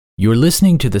You're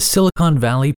listening to the Silicon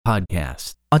Valley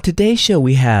Podcast. On today's show,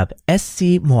 we have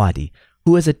SC Moatti,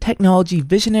 who is a technology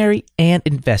visionary and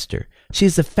investor. She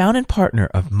is the founding partner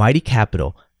of Moatti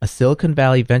Capital, a Silicon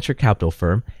Valley venture capital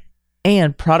firm,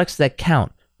 and Products That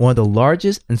Count, one of the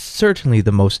largest and certainly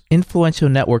the most influential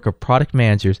network of product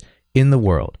managers in the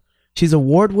world. She's an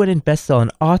award-winning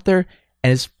best-selling author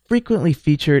and is frequently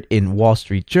featured in Wall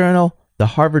Street Journal, the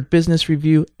Harvard Business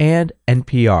Review, and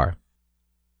NPR.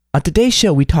 On today's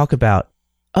show, we talk about,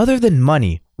 other than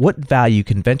money, what value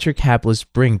can venture capitalists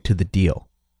bring to the deal?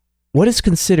 What is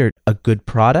considered a good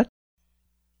product?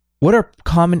 What are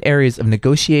common areas of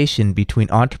negotiation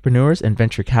between entrepreneurs and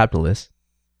venture capitalists?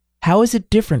 How is it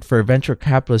different for a venture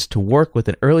capitalist to work with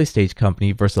an early stage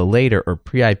company versus a later or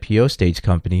pre-IPO stage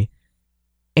company?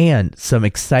 And some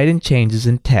exciting changes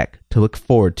in tech to look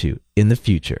forward to in the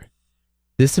future.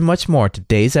 This and much more in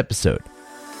today's episode.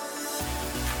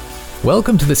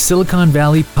 Welcome to the Silicon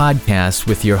Valley Podcast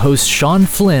with your host, Sean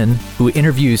Flynn, who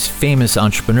interviews famous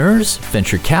entrepreneurs,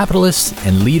 venture capitalists,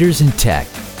 and leaders in tech.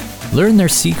 Learn their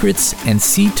secrets and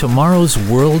see tomorrow's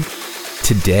world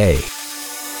today.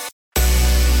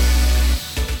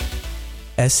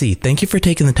 SC, thank you for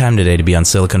taking the time today to be on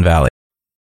Silicon Valley.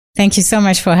 Thank you so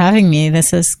much for having me.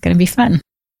 This is going to be fun.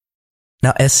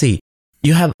 Now, SC,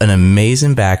 you have an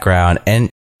amazing background,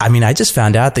 and I just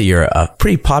found out that you're a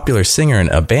pretty popular singer in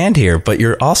a band here, but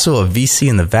you're also a VC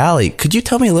in the Valley. Could you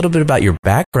tell me a little bit about your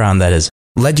background that has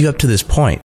led you up to this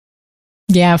point?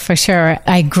 Yeah, for sure.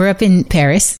 I grew up in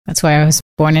Paris. That's where I was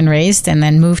born and raised, and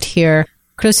then moved here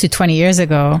close to 20 years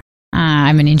ago.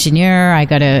 I'm an engineer. I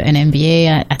got an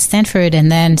MBA at Stanford,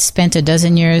 and then spent a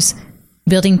dozen years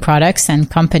building products and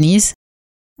companies.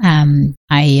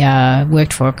 I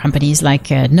worked for companies like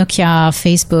Nokia,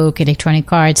 Facebook,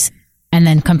 Electronic Arts, and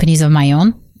then companies of my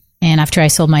own. And after I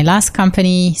sold my last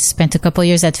company, spent a couple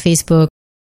years at Facebook,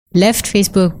 left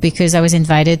Facebook because I was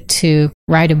invited to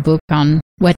write a book on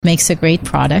what makes a great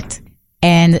product.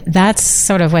 And that's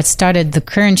sort of what started the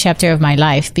current chapter of my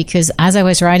life, because as I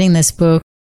was writing this book,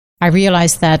 I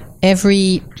realized that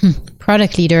every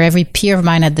product leader, every peer of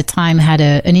mine at the time had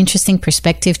an interesting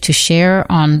perspective to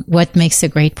share on what makes a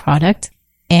great product.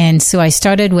 And so I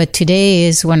started what today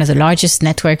is one of the largest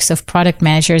networks of product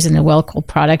managers in the world called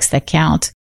Products That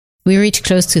Count. We reach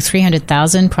close to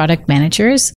 300,000 product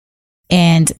managers.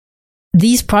 And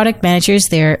these product managers,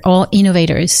 they're all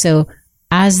innovators. So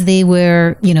as they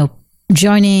were,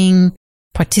 joining,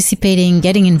 participating,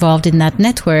 getting involved in that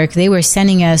network, they were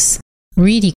sending us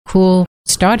really cool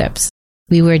startups.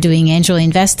 We were doing angel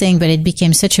investing, but it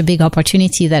became such a big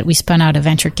opportunity that we spun out a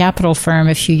venture capital firm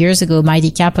a few years ago,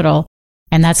 Moatti Capital.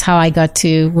 And that's how I got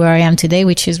to where I am today,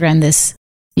 which is run this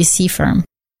VC firm.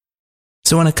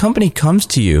 So when a company comes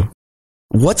to you,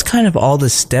 what's kind of all the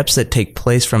steps that take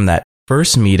place from that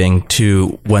first meeting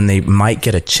to when they might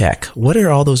get a check? What are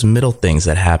all those middle things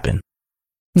that happen?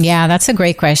 Yeah, that's a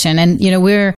great question. And,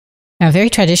 we're very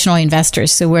traditional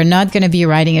investors, so we're not going to be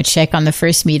writing a check on the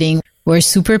first meeting. We're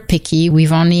super picky.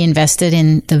 We've only invested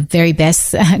in the very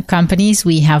best companies.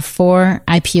 We have 4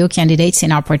 IPO candidates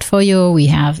in our portfolio. We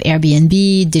have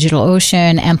Airbnb,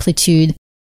 DigitalOcean, Amplitude.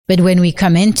 But when we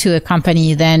come into a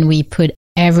company, then we put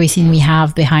everything we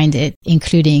have behind it,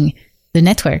 including the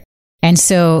network. And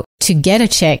so to get a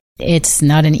check, it's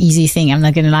not an easy thing. I'm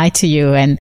not going to lie to you.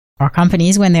 And our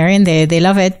companies, when they're in there, they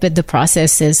love it, but the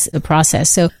process is the process.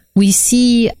 So we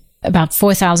see about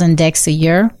 4,000 decks a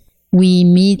year. We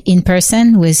meet in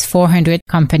person with 400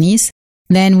 companies.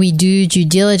 Then we do due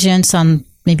diligence on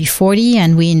maybe 40,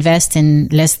 and we invest in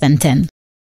less than 10.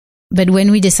 But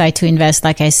when we decide to invest,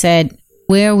 like I said,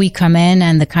 where we come in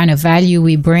and the kind of value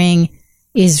we bring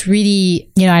is really,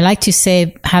 I like to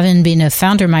say, having been a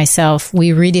founder myself, we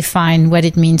redefine what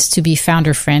it means to be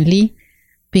founder friendly,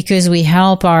 because we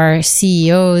help our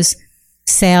CEOs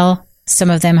sell. Some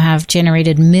of them have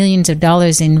generated millions of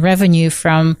dollars in revenue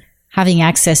from having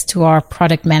access to our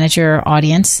product manager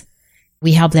audience.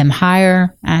 We help them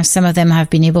hire. Some of them have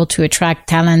been able to attract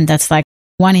talent that's like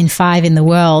 1 in 5 in the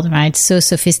world, right? So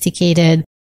sophisticated.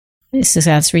 So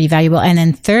that's really valuable. And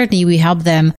then thirdly, we help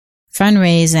them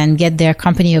fundraise and get their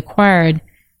company acquired,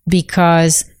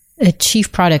 because a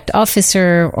chief product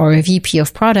officer or a VP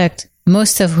of product,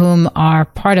 most of whom are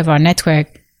part of our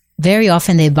network, very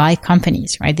often they buy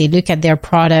companies, right? They look at their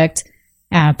product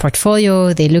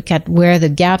portfolio, they look at where the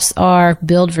gaps are,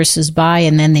 build versus buy,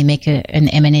 and then they make an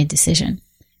M&A decision.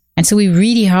 And so we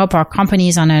really help our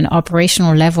companies on an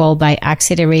operational level by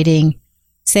accelerating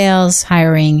sales,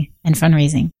 hiring, and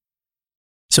fundraising.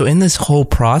 So in this whole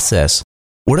process,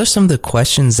 what are some of the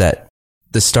questions that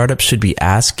the startup should be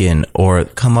asking or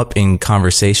come up in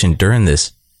conversation during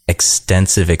this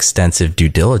extensive due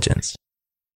diligence?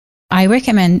 I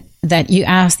recommend that you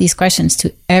ask these questions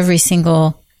to every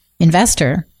single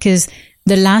investor, because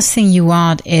the last thing you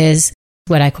want is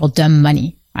what I call dumb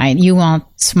money, right? You want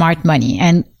smart money,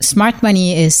 and smart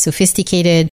money is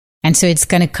sophisticated. And so it's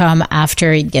going to come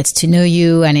after it gets to know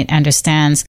you and it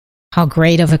understands how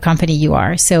great of a company you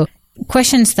are. So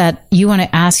questions that you want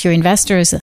to ask your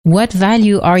investors: what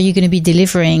value are you going to be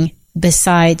delivering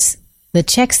besides the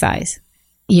check size?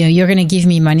 You're going to give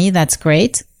me money. That's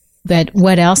great. But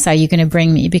what else are you going to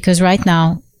bring me? Because right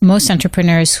now, most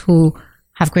entrepreneurs who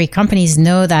have great companies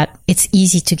know that it's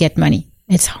easy to get money.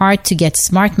 It's hard to get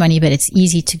smart money, but it's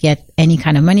easy to get any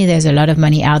kind of money. There's a lot of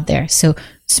money out there. So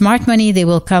smart money, they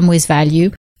will come with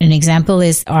value. An example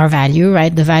is our value,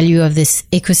 right? The value of this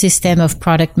ecosystem of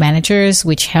product managers,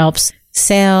 which helps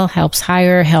sell, helps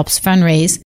hire, helps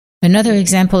fundraise. Another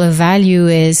example of value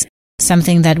is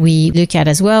something that we look at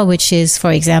as well, which is,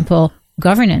 for example,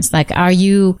 governance. Like, are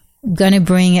you going to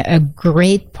bring a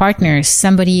great partner,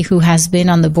 somebody who has been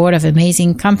on the board of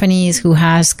amazing companies, who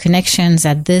has connections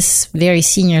at this very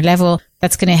senior level,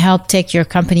 that's going to help take your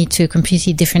company to a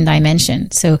completely different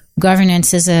dimension. So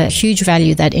governance is a huge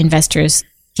value that investors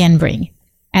can bring.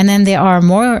 And then there are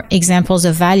more examples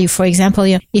of value. For example,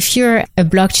 if you're a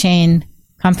blockchain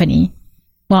company,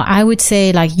 well, I would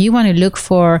say, like, you want to look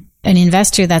for an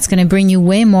investor that's going to bring you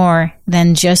way more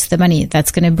than just the money,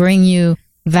 that's going to bring you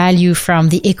value from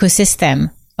the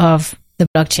ecosystem of the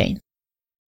blockchain.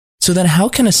 So then how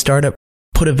can a startup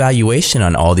put a valuation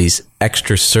on all these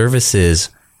extra services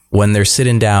when they're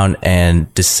sitting down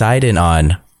and deciding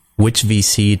on which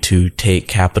VC to take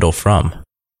capital from?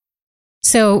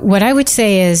 So what I would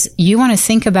say is, you want to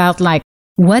think about, like,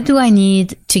 what do I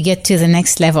need to get to the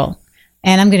next level?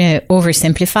 And I'm going to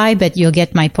oversimplify, but you'll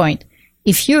get my point.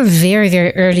 If you're very,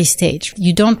 very early stage,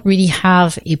 you don't really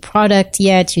have a product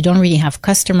yet, you don't really have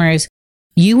customers,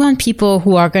 you want people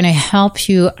who are going to help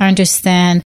you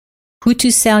understand who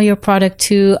to sell your product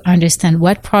to, understand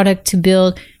what product to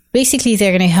build. Basically,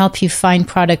 they're going to help you find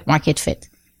product market fit.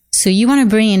 So you want to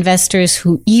bring investors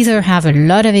who either have a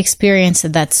lot of experience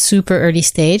at that super early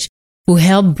stage, who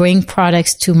help bring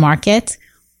products to market,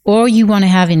 or you want to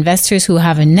have investors who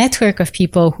have a network of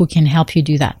people who can help you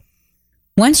do that.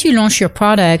 Once you launch your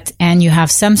product and you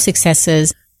have some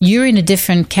successes, you're in a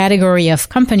different category of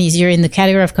companies. You're in the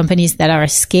category of companies that are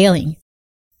scaling.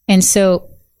 And so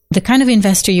the kind of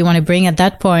investor you want to bring at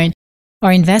that point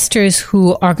are investors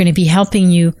who are going to be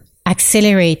helping you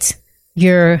accelerate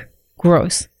your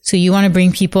growth. So you want to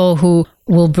bring people who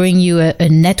will bring you a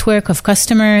network of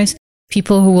customers,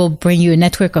 people who will bring you a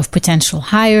network of potential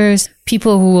hires,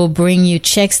 people who will bring you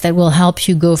checks that will help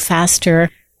you go faster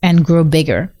and grow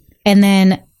bigger. And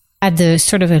then at the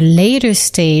sort of a later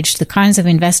stage, the kinds of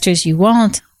investors you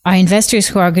want are investors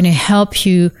who are going to help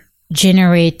you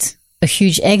generate a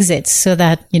huge exit so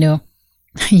that,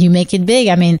 you make it big.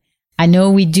 I mean, I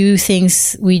know we do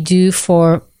things we do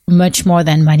for much more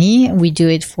than money. We do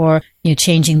it for,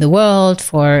 changing the world,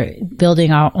 for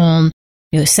building our own,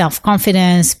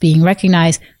 self-confidence, being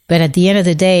recognized. But at the end of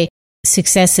the day,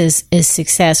 success is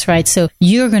success, right? So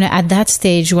you're going to, at that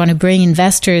stage, want to bring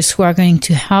investors who are going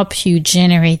to help you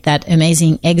generate that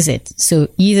amazing exit. So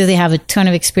either they have a ton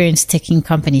of experience taking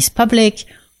companies public,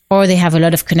 or they have a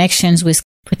lot of connections with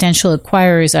potential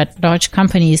acquirers at large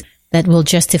companies that will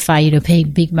justify you to pay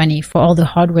big money for all the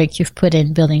hard work you've put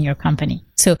in building your company.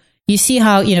 So you see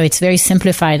how, it's very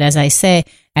simplified, as I say,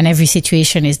 and every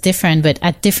situation is different, but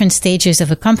at different stages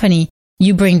of a company,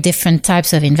 you bring different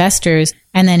types of investors,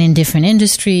 and then in different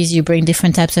industries, you bring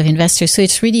different types of investors. So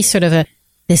it's really sort of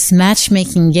this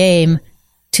matchmaking game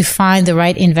to find the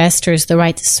right investors, the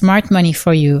right smart money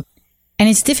for you. And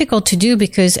it's difficult to do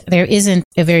because there isn't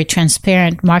a very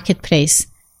transparent marketplace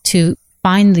to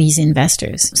find these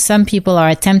investors. Some people are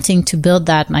attempting to build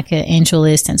that, like an angel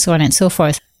list and so on and so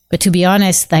forth. But to be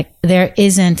honest, like, there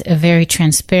isn't a very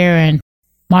transparent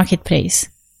marketplace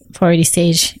for early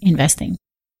stage investing.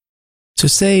 So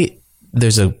say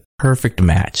there's a perfect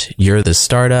match. You're the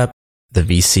startup, the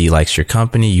VC likes your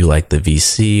company, you like the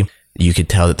VC, you could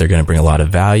tell that they're going to bring a lot of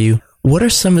value. What are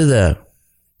some of the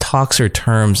talks or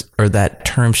terms, or that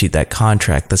term sheet, that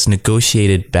contract that's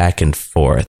negotiated back and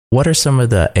forth? What are some of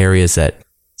the areas that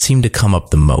seem to come up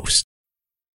the most?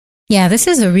 Yeah, this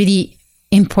is a really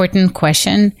important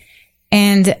question.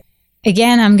 And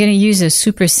again, I'm going to use a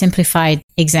super simplified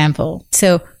example.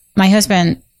 So my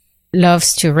husband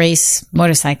loves to race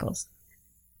motorcycles.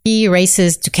 He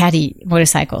races Ducati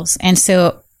motorcycles. And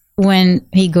so when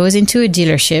he goes into a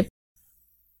dealership,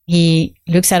 he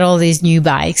looks at all these new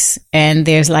bikes, and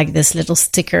there's like this little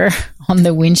sticker on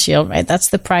the windshield, right? That's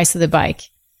the price of the bike.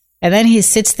 And then he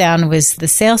sits down with the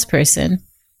salesperson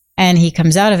and he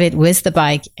comes out of it with the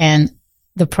bike, and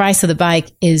the price of the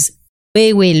bike is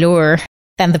way, way lower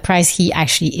than the price he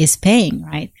actually is paying,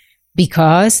 right?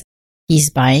 Because he's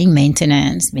buying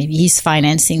maintenance. Maybe he's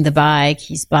financing the bike.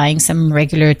 He's buying some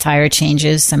regular tire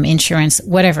changes, some insurance,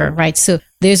 whatever, right? So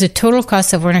there's a total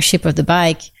cost of ownership of the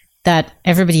bike that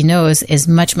everybody knows is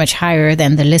much, much higher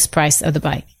than the list price of the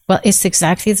bike. Well, it's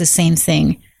exactly the same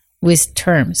thing with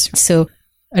terms. So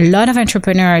a lot of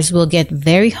entrepreneurs will get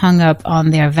very hung up on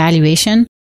their valuation,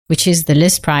 which is the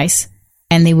list price,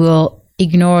 and they will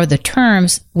ignore the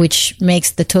terms, which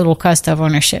makes the total cost of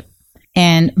ownership.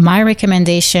 And my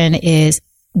recommendation is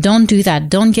don't do that.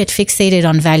 Don't get fixated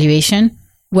on valuation.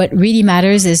 What really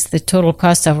matters is the total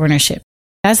cost of ownership.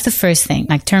 That's the first thing,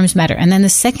 like terms matter. And then the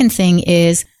second thing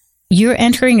is you're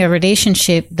entering a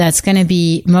relationship that's going to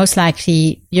be most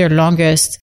likely your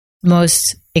longest,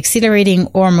 most exhilarating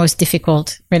or most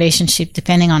difficult relationship,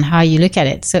 depending on how you look at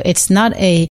it. So it's not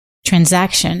a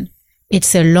transaction.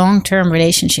 It's a long-term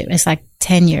relationship. It's like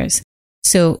 10 years.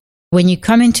 So when you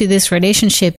come into this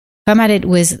relationship, come at it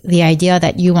with the idea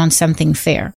that you want something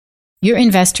fair. Your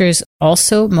investors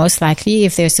also, most likely,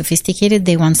 if they're sophisticated,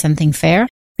 they want something fair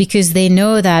because they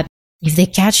know that if they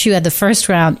catch you at the first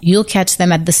round, you'll catch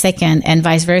them at the second and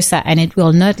vice versa, and it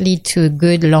will not lead to a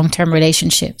good long-term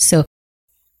relationship. So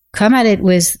come at it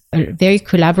with a very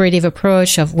collaborative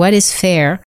approach of what is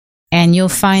fair, and you'll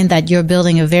find that you're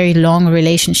building a very long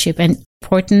relationship. And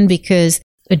important because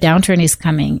a downturn is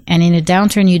coming. And in a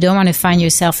downturn, you don't want to find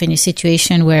yourself in a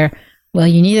situation where, well,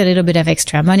 you need a little bit of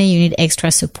extra money, you need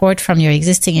extra support from your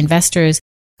existing investors,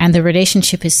 and the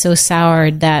relationship is so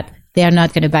soured that they are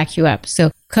not going to back you up.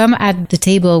 So come at the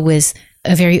table with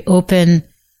a very open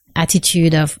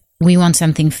attitude of, we want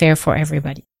something fair for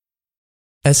everybody.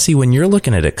 SC, when you're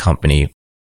looking at a company,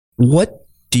 what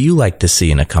do you like to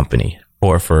see in a company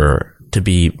or for to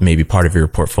be maybe part of your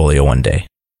portfolio one day?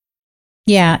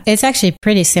 Yeah, it's actually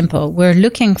pretty simple. We're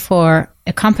looking for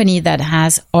a company that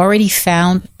has already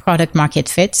found product market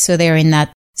fit. So they're in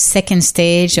that second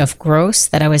stage of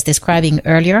growth that I was describing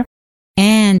earlier.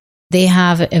 And they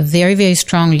have a very, very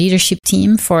strong leadership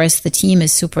team. For us, the team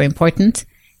is super important,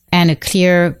 and a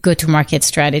clear go-to-market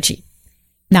strategy.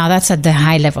 Now, that's at the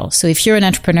high level. So if you're an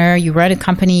entrepreneur, you run a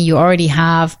company, you already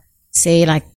have, say,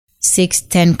 like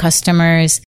 6-10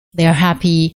 customers, they're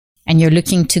happy, and you're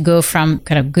looking to go from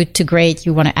kind of good to great,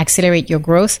 you want to accelerate your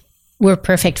growth, we're a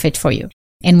perfect fit for you.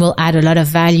 And we'll add a lot of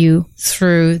value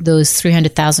through those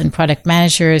 300,000 product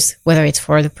managers, whether it's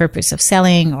for the purpose of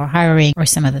selling or hiring or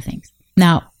some other things.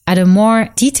 Now, at a more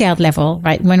detailed level,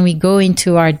 right, when we go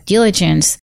into our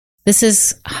diligence, this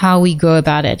is how we go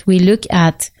about it. We look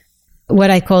at what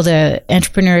I call the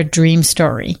entrepreneur dream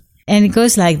story. And it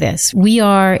goes like this. We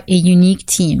are a unique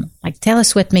team. Like, tell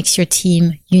us what makes your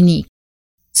team unique.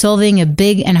 Solving a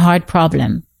big and hard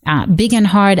problem. Big and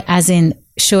hard as in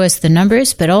show us the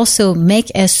numbers, but also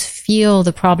make us feel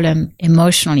the problem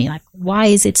emotionally. Like, why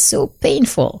is it so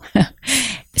painful?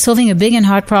 Solving a big and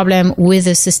hard problem with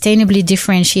a sustainably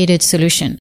differentiated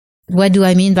solution. What do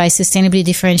I mean by sustainably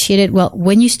differentiated? Well,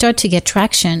 when you start to get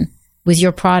traction with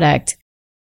your product,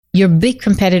 your big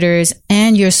competitors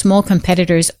and your small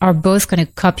competitors are both going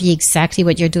to copy exactly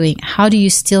what you're doing. How do you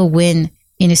still win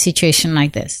in a situation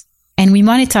like this? And we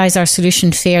monetize our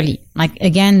solution fairly. Like,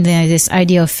 again, this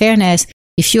idea of fairness.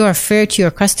 If you are fair to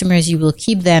your customers, you will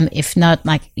keep them. If not,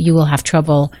 like, you will have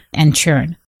trouble and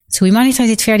churn. So we monetize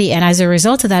it fairly. And as a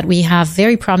result of that, we have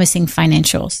very promising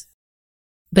financials.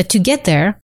 But to get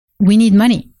there, we need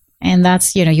money. And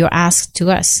that's, your ask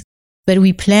to us. But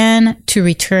we plan to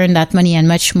return that money and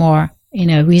much more in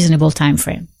a reasonable time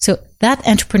frame. So that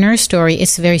entrepreneur story,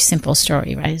 it's a very simple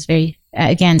story, right? It's very,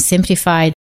 again,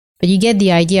 simplified. But you get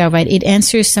the idea, right? It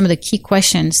answers some of the key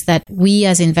questions that we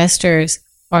as investors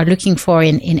are looking for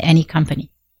in any company.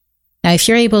 Now, if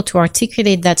you're able to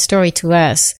articulate that story to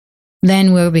us,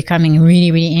 then we're becoming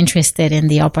really, really interested in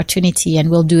the opportunity, and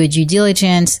we'll do a due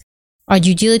diligence. Our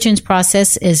due diligence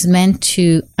process is meant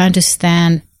to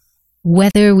understand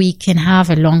whether we can have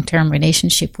a long-term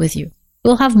relationship with you.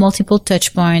 We'll have multiple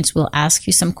touch points. We'll ask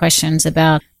you some questions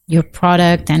about your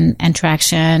product and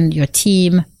traction, your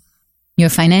team, your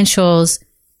financials,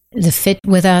 the fit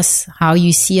with us, how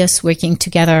you see us working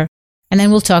together. And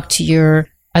then we'll talk to your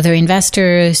other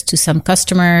investors, to some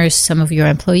customers, some of your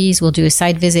employees. We'll do a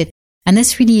site visit. And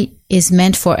this really is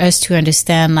meant for us to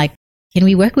understand, like, can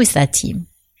we work with that team?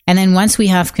 And then once we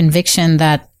have conviction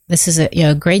that this is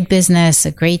a great business,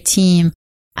 a great team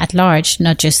at large,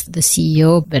 not just the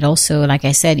CEO, but also, like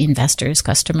I said, investors,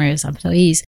 customers,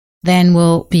 employees, then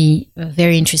we'll be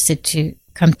very interested to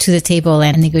come to the table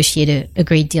and negotiate a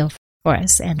great deal for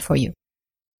us and for you.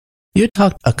 You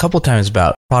talked a couple times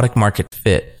about product market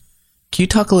fit. Can you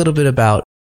talk a little bit about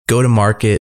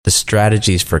go-to-market, the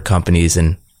strategies for companies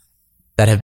and that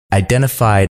have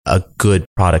identified a good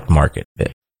product market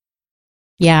fit?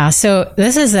 Yeah, so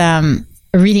this is a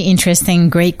really interesting,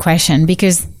 great question,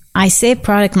 because I say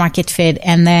product market fit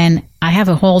and then I have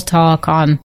a whole talk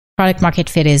on product market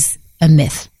fit is a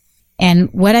myth. And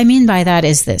what I mean by that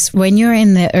is this: when you're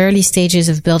in the early stages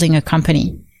of building a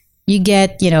company, you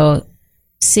get,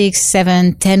 6,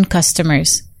 7, 10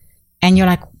 customers and you're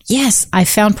like, yes, I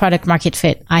found product market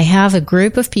fit. I have a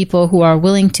group of people who are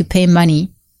willing to pay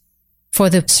money for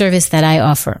the service that I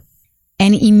offer.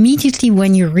 And immediately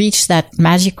when you reach that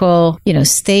magical,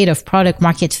 state of product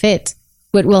market fit,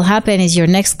 what will happen is your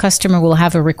next customer will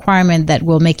have a requirement that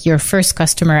will make your first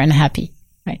customer unhappy,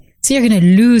 right? So you're going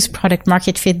to lose product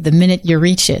market fit the minute you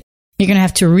reach it. You're going to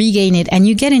have to regain it. And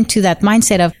you get into that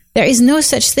mindset of there is no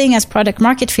such thing as product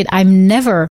market fit. I'm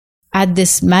never at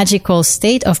this magical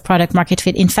state of product market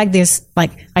fit. In fact, there's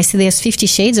 50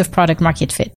 shades of product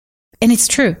market fit. And it's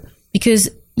true because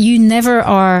you never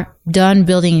are done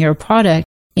building your product.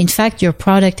 In fact, your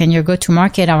product and your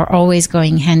go-to-market are always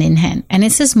going hand in hand. And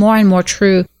this is more and more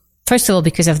true, first of all,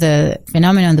 because of the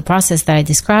phenomenon, the process that I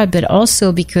described, but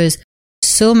also because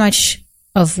so much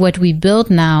of what we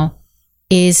build now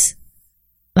is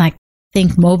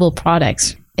think mobile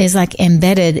products, is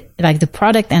embedded, the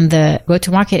product and the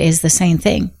go-to-market is the same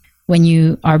thing. When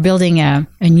you are building a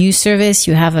new service,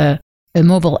 you have a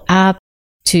mobile app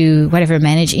to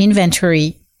manage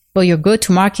inventory. Well, your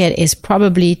go-to-market is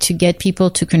probably to get people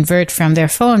to convert from their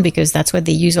phone because that's what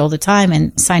they use all the time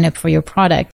and sign up for your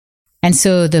product. And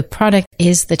so the product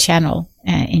is the channel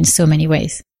in so many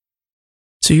ways.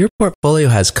 So your portfolio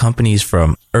has companies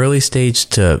from early stage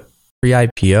to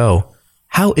pre-IPO.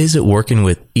 How is it working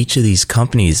with each of these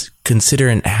companies,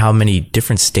 considering how many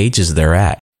different stages they're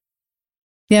at?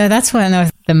 Yeah, that's one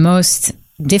of the most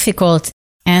difficult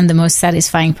and the most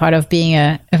satisfying part of being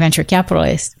a venture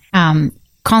capitalist.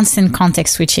 Constant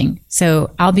context switching.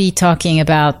 So I'll be talking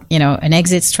about, an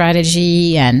exit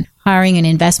strategy and hiring an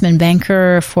investment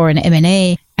banker for an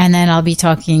M&A. And then I'll be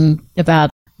talking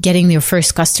about getting your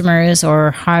first customers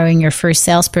or hiring your first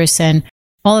salesperson,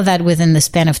 all of that within the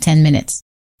span of 10 minutes.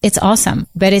 It's awesome.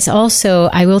 But it's also,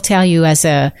 I will tell you as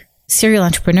a serial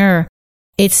entrepreneur,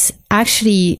 it's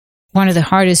actually one of the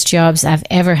hardest jobs I've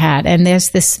ever had. And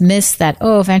there's this myth that,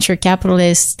 venture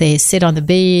capitalists, they sit on the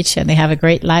beach and they have a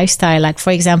great lifestyle. Like, for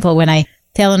example, when I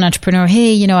tell an entrepreneur,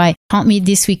 hey, I can't meet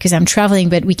this week because I'm traveling,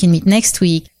 but we can meet next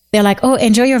week. They're like, oh,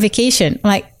 enjoy your vacation. I'm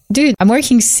like, dude, I'm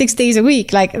working 6 days a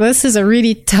week. This is a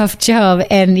really tough job.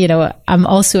 And, I'm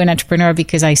also an entrepreneur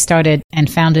because I started and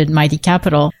founded Moatti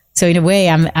Capital. So in a way,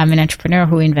 I'm an entrepreneur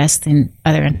who invests in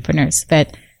other entrepreneurs.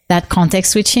 But that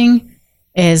context switching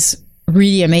is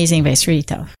really amazing, but it's really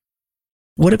tough.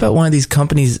 What about one of these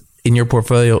companies in your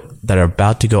portfolio that are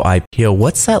about to go IPO?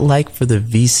 What's that like for the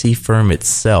VC firm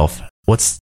itself?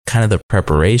 What's kind of the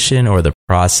preparation or the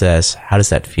process? How does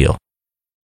that feel?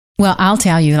 Well, I'll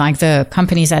tell you, the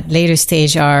companies at later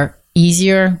stage are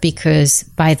easier because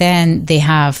by then they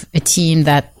have a team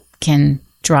that can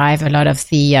drive a lot of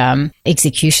the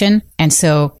execution. And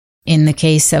so in the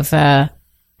case of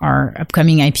our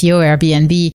upcoming IPO,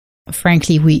 Airbnb,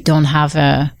 frankly, we don't have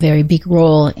a very big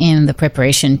role in the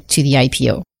preparation to the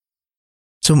IPO.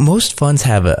 So most funds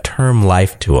have a term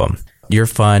life to them. Your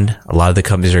fund, a lot of the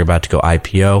companies are about to go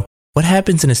IPO. What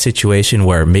happens in a situation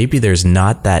where maybe there's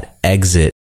not that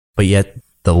exit, but yet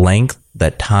the length,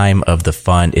 that time of the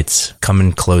fund, it's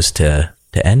coming close to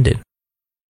ending?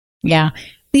 Yeah,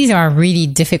 these are really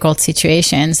difficult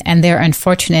situations and they're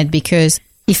unfortunate because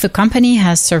if a company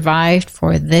has survived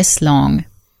for this long,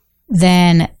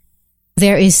 then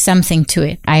there is something to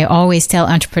it. I always tell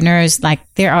entrepreneurs,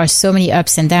 there are so many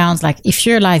ups and downs. If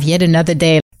you're alive yet another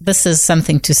day, this is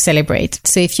something to celebrate.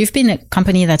 So if you've been a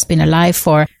company that's been alive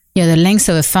for, the length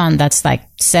of a fund, that's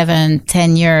 7,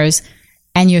 10 years,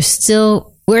 and you're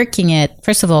still working it,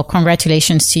 first of all,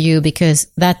 congratulations to you because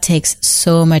that takes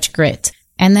so much grit.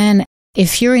 And then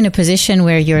if you're in a position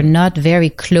where you're not very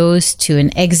close to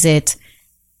an exit,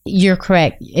 you're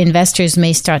correct. Investors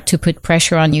may start to put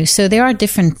pressure on you. So there are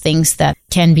different things that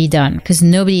can be done because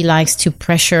nobody likes to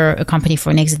pressure a company for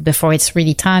an exit before it's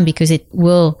really time because it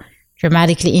will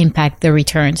dramatically impact the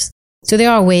returns. So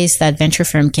there are ways that venture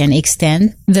firm can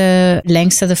extend the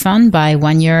length of the fund by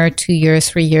 1 year, 2 years,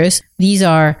 3 years. These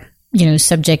are,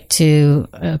 subject to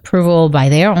approval by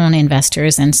their own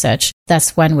investors and such.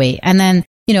 That's one way. And then,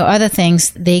 other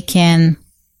things they can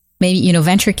maybe,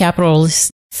 venture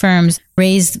capitalist firms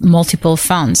raise multiple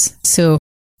funds. So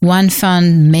one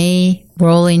fund may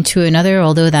roll into another,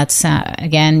 although that's,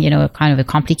 again, kind of a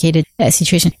complicated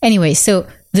situation. Anyway, so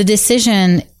the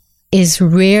decision is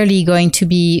rarely going to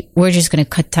be, we're just going to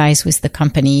cut ties with the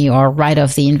company or write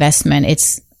off the investment.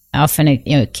 It's often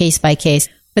a case by case,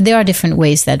 but there are different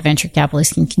ways that venture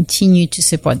capitalists can continue to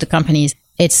support the companies.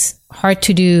 It's hard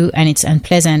to do and it's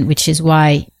unpleasant, which is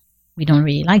why we don't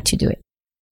really like to do it.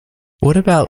 What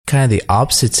about kind of the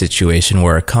opposite situation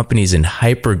where a company's in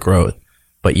hyper growth,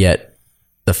 but yet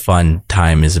the fund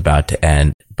time is about to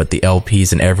end, but the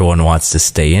LPs and everyone wants to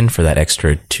stay in for that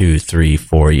extra 2, 3,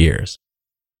 4 years?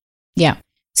 Yeah.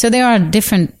 So there are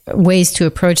different ways to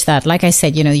approach that. Like I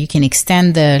said, you can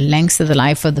extend the length of the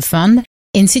life of the fund.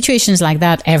 In situations like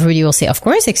that, everybody will say, of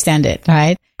course, extend it,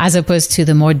 right? As opposed to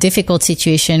the more difficult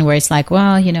situation where it's like,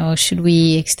 well, should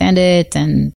we extend it?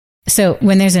 And so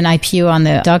when there's an IPO on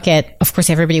the docket, of course,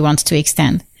 everybody wants to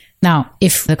extend. Now,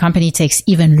 if the company takes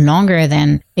even longer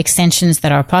than extensions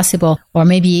that are possible, or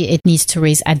maybe it needs to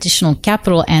raise additional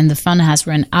capital and the fund has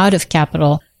run out of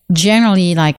capital,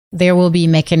 generally, there will be a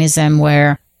mechanism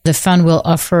where the fund will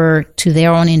offer to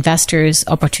their own investors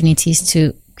opportunities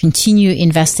to continue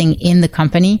investing in the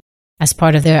company as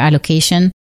part of their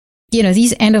allocation.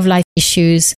 These end-of-life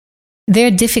issues,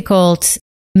 they're difficult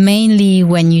mainly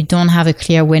when you don't have a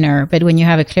clear winner. But when you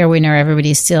have a clear winner,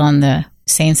 everybody's still on the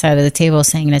same side of the table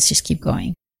saying, let's just keep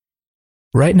going.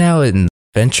 Right now in the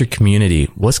venture community,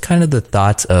 what's kind of the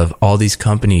thoughts of all these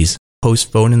companies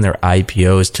postponing their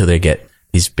IPOs till they get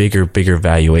these bigger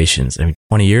valuations? I mean,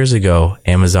 20 years ago,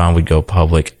 Amazon would go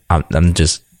public. I'm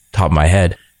just top of my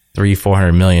head,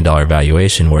 $300-400 million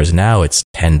valuation, whereas now it's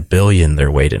 $10 billion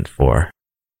they're waiting for.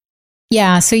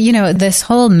 Yeah. So, this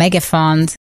whole mega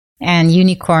fund and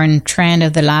unicorn trend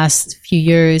of the last few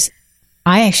years,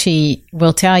 I actually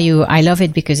will tell you, I love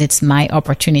it because it's my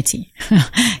opportunity.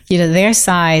 Their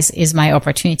size is my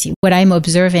opportunity. What I'm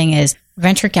observing is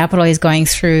venture capital is going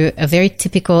through a very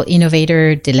typical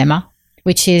innovator dilemma,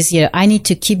 which is, I need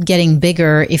to keep getting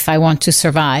bigger if I want to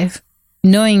survive,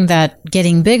 knowing that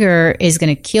getting bigger is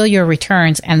going to kill your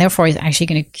returns and therefore is actually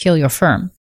going to kill your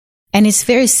firm. And it's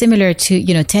very similar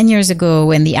to, 10 years ago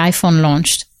when the iPhone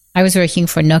launched. I was working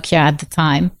for Nokia at the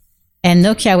time, and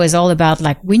Nokia was all about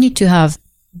we need to have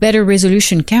better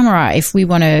resolution camera if we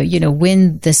want to,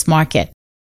 win this market.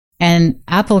 And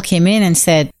Apple came in and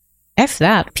said, F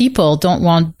that. People don't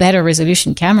want better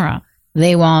resolution camera.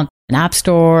 They want an app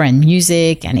store and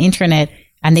music and internet,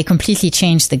 and they completely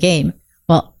changed the game.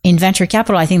 Well, in venture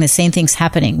capital, I think the same thing's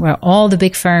happening where all the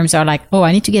big firms are like, oh,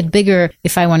 I need to get bigger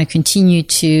if I want to continue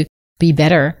to be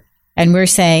better. And we're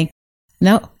saying,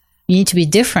 no, you need to be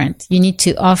different. You need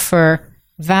to offer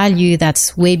value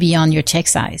that's way beyond your check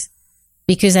size.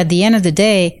 Because at the end of the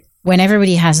day, when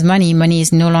everybody has money, money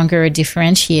is no longer a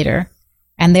differentiator.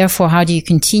 And therefore, how do you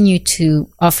continue to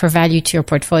offer value to your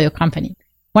portfolio company?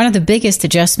 One of the biggest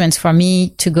adjustments for me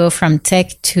to go from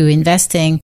tech to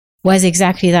investing was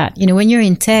exactly that. When you're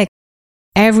in tech,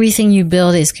 everything you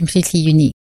build is completely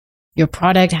unique. Your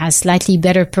product has slightly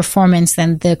better performance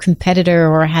than the competitor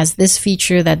or has this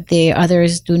feature that the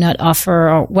others do not offer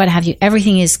or what have you.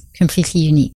 Everything is completely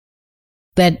unique.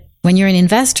 But when you're an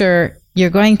investor, you're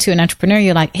going to an entrepreneur,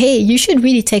 you're like, hey, you should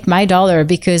really take my dollar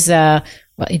because,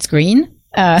 it's green.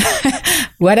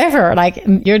 Whatever,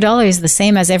 your dollar is the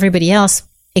same as everybody else,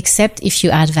 except if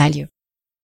you add value.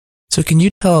 So can you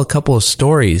tell a couple of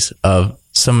stories of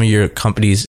some of your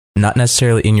companies, not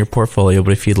necessarily in your portfolio,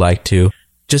 but if you'd like to,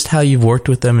 just how you've worked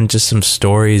with them and just some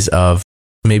stories of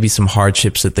maybe some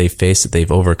hardships that they faced that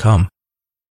they've overcome?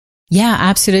 Yeah,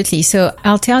 absolutely. So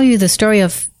I'll tell you the story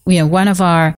of, one of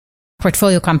our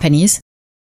portfolio companies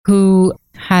who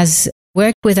has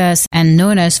worked with us and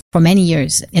known us for many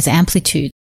years. It's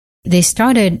Amplitude. They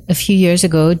started a few years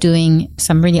ago doing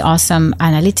some really awesome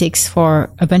analytics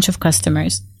for a bunch of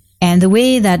customers. And the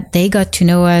way that they got to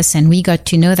know us and we got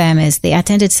to know them is they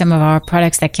attended some of our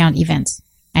Products That Count events.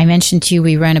 I mentioned to you,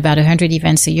 we run about 100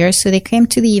 events a year. So they came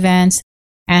to the events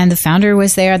and the founder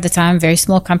was there at the time, very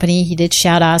small company. He did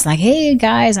shout outs like, hey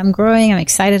guys, I'm growing. I'm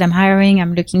excited. I'm hiring.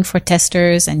 I'm looking for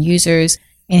testers and users.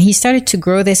 And he started to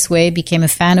grow this way, became a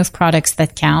fan of Products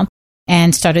That Count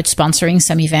and started sponsoring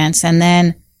some events. And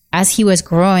then as he was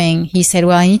growing, he said,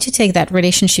 well, I need to take that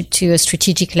relationship to a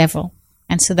strategic level.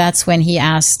 And so that's when he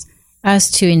asked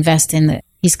us to invest in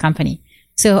his company.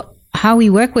 So how we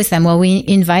work with them? Well, we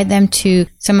invite them to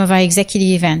some of our executive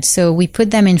events. So we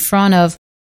put them in front of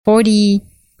 40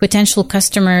 potential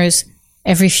customers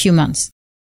every few months.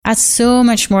 That's so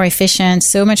much more efficient,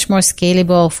 so much more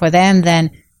scalable for them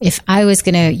than if I was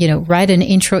going to, write an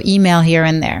intro email here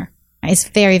and there. It's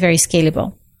very, very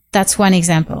scalable. That's one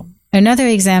example. Another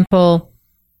example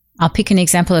I'll pick an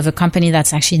example of a company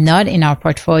that's actually not in our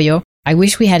portfolio. I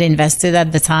wish we had invested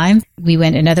at the time. We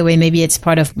went another way. Maybe it's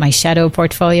part of my shadow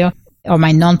portfolio or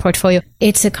my non-portfolio.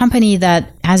 It's a company that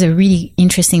has a really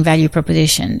interesting value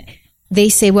proposition. They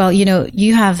say, well,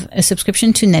 you have a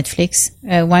subscription to Netflix,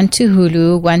 one to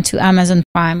Hulu, one to Amazon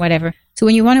Prime, whatever. So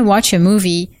when you want to watch a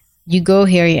movie, you go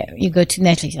here, you go to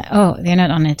Netflix. Like, oh, they're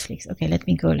not on Netflix. Okay, let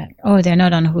me go. Oh, they're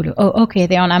not on Hulu. Oh, okay,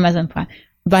 they're on Amazon Prime.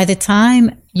 By the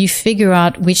time you figure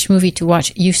out which movie to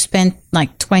watch, you've spent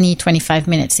like 20, 25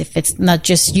 minutes. If it's not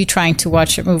just you trying to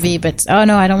watch a movie, but, oh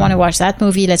no, I don't want to watch that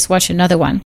movie. Let's watch another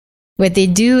one. What they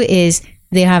do is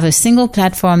they have a single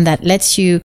platform that lets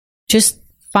you just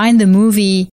find the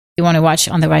movie you want to watch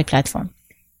on the right platform.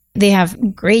 They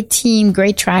have great team,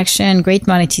 great traction, great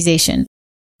monetization.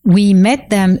 We met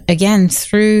them again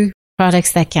through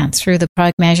Products That Count, through the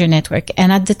Product Measure Network.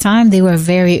 And at the time, they were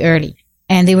very early.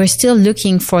 And they were still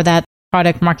looking for that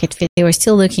product market fit. They were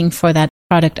still looking for that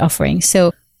product offering.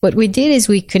 So what we did is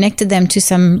we connected them to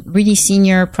some really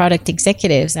senior product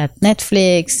executives at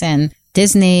Netflix and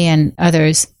Disney and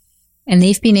others. And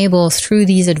they've been able, through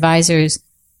these advisors,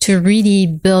 to really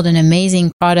build an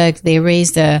amazing product. They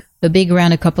raised a big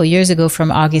round a couple of years ago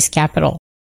from August Capital.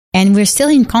 And we're still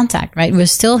in contact, right? We're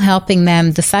still helping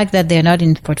them. The fact that they're not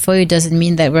in the portfolio doesn't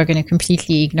mean that we're going to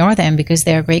completely ignore them, because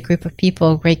they're a great group of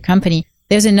people, great company.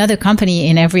 There's another company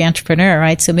in every entrepreneur,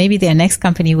 right? So maybe their next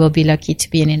company will be lucky to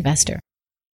be an investor.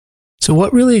 So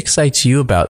what really excites you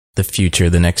about the future,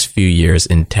 the next few years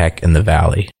in tech in the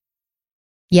Valley?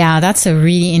 Yeah, that's a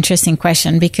really interesting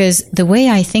question, because the way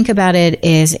I think about it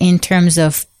is in terms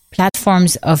of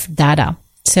platforms of data.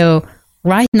 So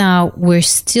right now, we're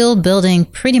still building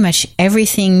pretty much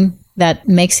everything that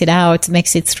makes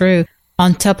it through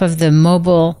on top of the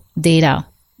mobile data,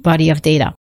 body of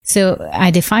data. So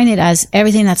I define it as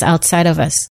everything that's outside of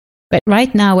us. But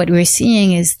right now, what we're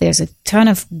seeing is there's a ton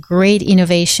of great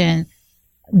innovation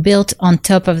built on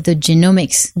top of the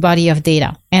genomics body of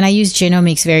data. And I use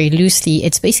genomics very loosely.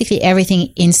 It's basically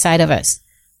everything inside of us.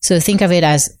 So think of it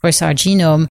as, of course, our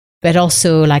genome, but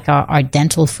also like our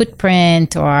dental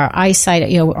footprint or our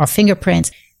eyesight, our fingerprints,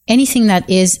 anything that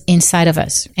is inside of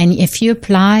us. And if you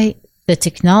apply the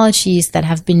technologies that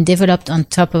have been developed on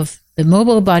top of the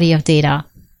mobile body of data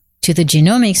to the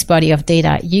genomics body of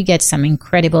data, you get some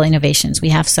incredible innovations. We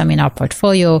have some in our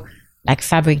portfolio, like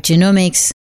Fabric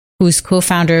Genomics, whose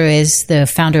co-founder is the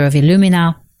founder of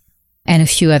Illumina, and a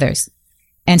few others.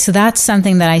 And so that's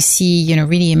something that I see,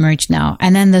 really emerge now.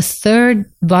 And then the third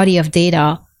body of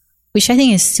data, which I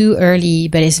think is too early,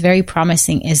 but is very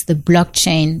promising, is the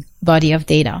blockchain body of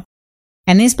data.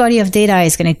 And this body of data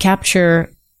is going to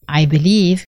capture, I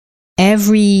believe,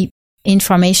 every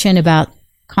information about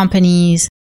companies,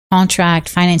 contract,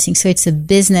 financing. So it's a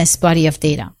business body of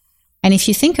data. And if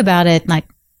you think about it, like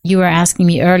you were asking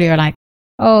me earlier, like,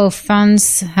 oh,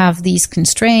 funds have these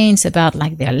constraints about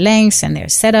like their lengths and their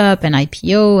setup and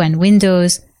IPO and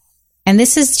windows. And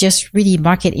this is just really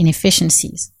market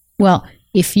inefficiencies. Well,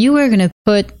 if you were going to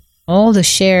put all the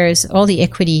shares, all the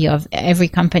equity of every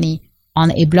company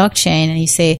on a blockchain and you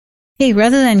say, hey,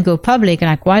 rather than go public,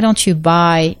 like, why don't you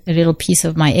buy a little piece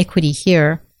of my equity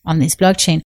here on this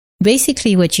blockchain?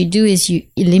 Basically, what you do is you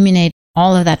eliminate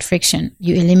all of that friction.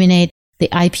 You eliminate the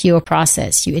IPO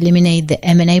process. You eliminate the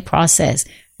M&A process.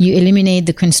 You eliminate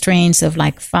the constraints of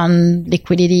like fund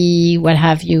liquidity, what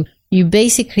have you. You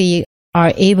basically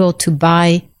are able to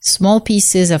buy small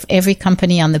pieces of every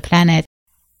company on the planet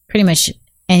pretty much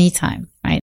anytime,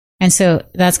 right? And so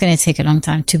that's going to take a long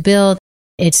time to build.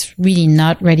 It's really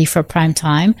not ready for prime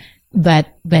time, but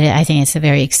I think it's a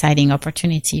very exciting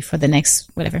opportunity for the next,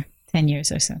 10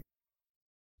 years or so.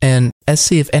 And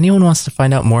SC, if anyone wants to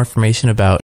find out more information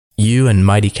about you and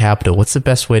Moatti Capital, what's the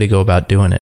best way to go about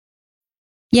doing it?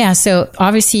 Yeah, so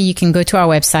obviously you can go to our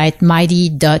website,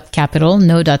 moatti.capital,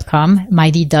 no.com,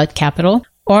 moatti.capital,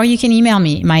 or you can email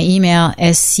me. My email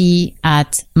is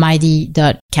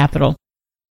sc@moatti.capital.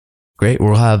 Great.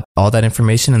 We'll have all that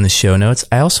information in the show notes.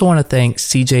 I also want to thank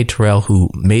CJ Terrell,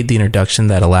 who made the introduction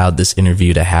that allowed this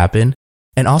interview to happen.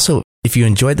 And also, if you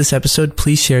enjoyed this episode,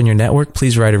 please share in your network.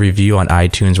 Please write a review on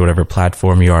iTunes, whatever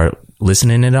platform you are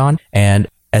listening it on. And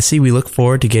Essie, we look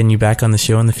forward to getting you back on the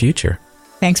show in the future.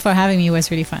 Thanks for having me. It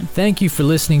was really fun. Thank you for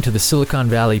listening to the Silicon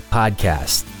Valley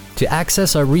Podcast. To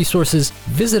access our resources,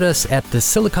 visit us at the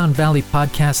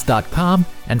SiliconValleyPodcast.com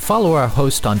and follow our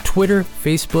host on Twitter,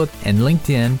 Facebook, and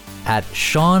LinkedIn at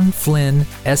Sean Flynn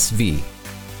SV.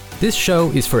 This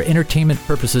show is for entertainment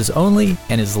purposes only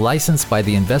and is licensed by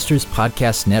the Investors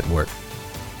Podcast Network.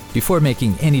 Before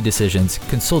making any decisions,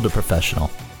 consult a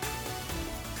professional.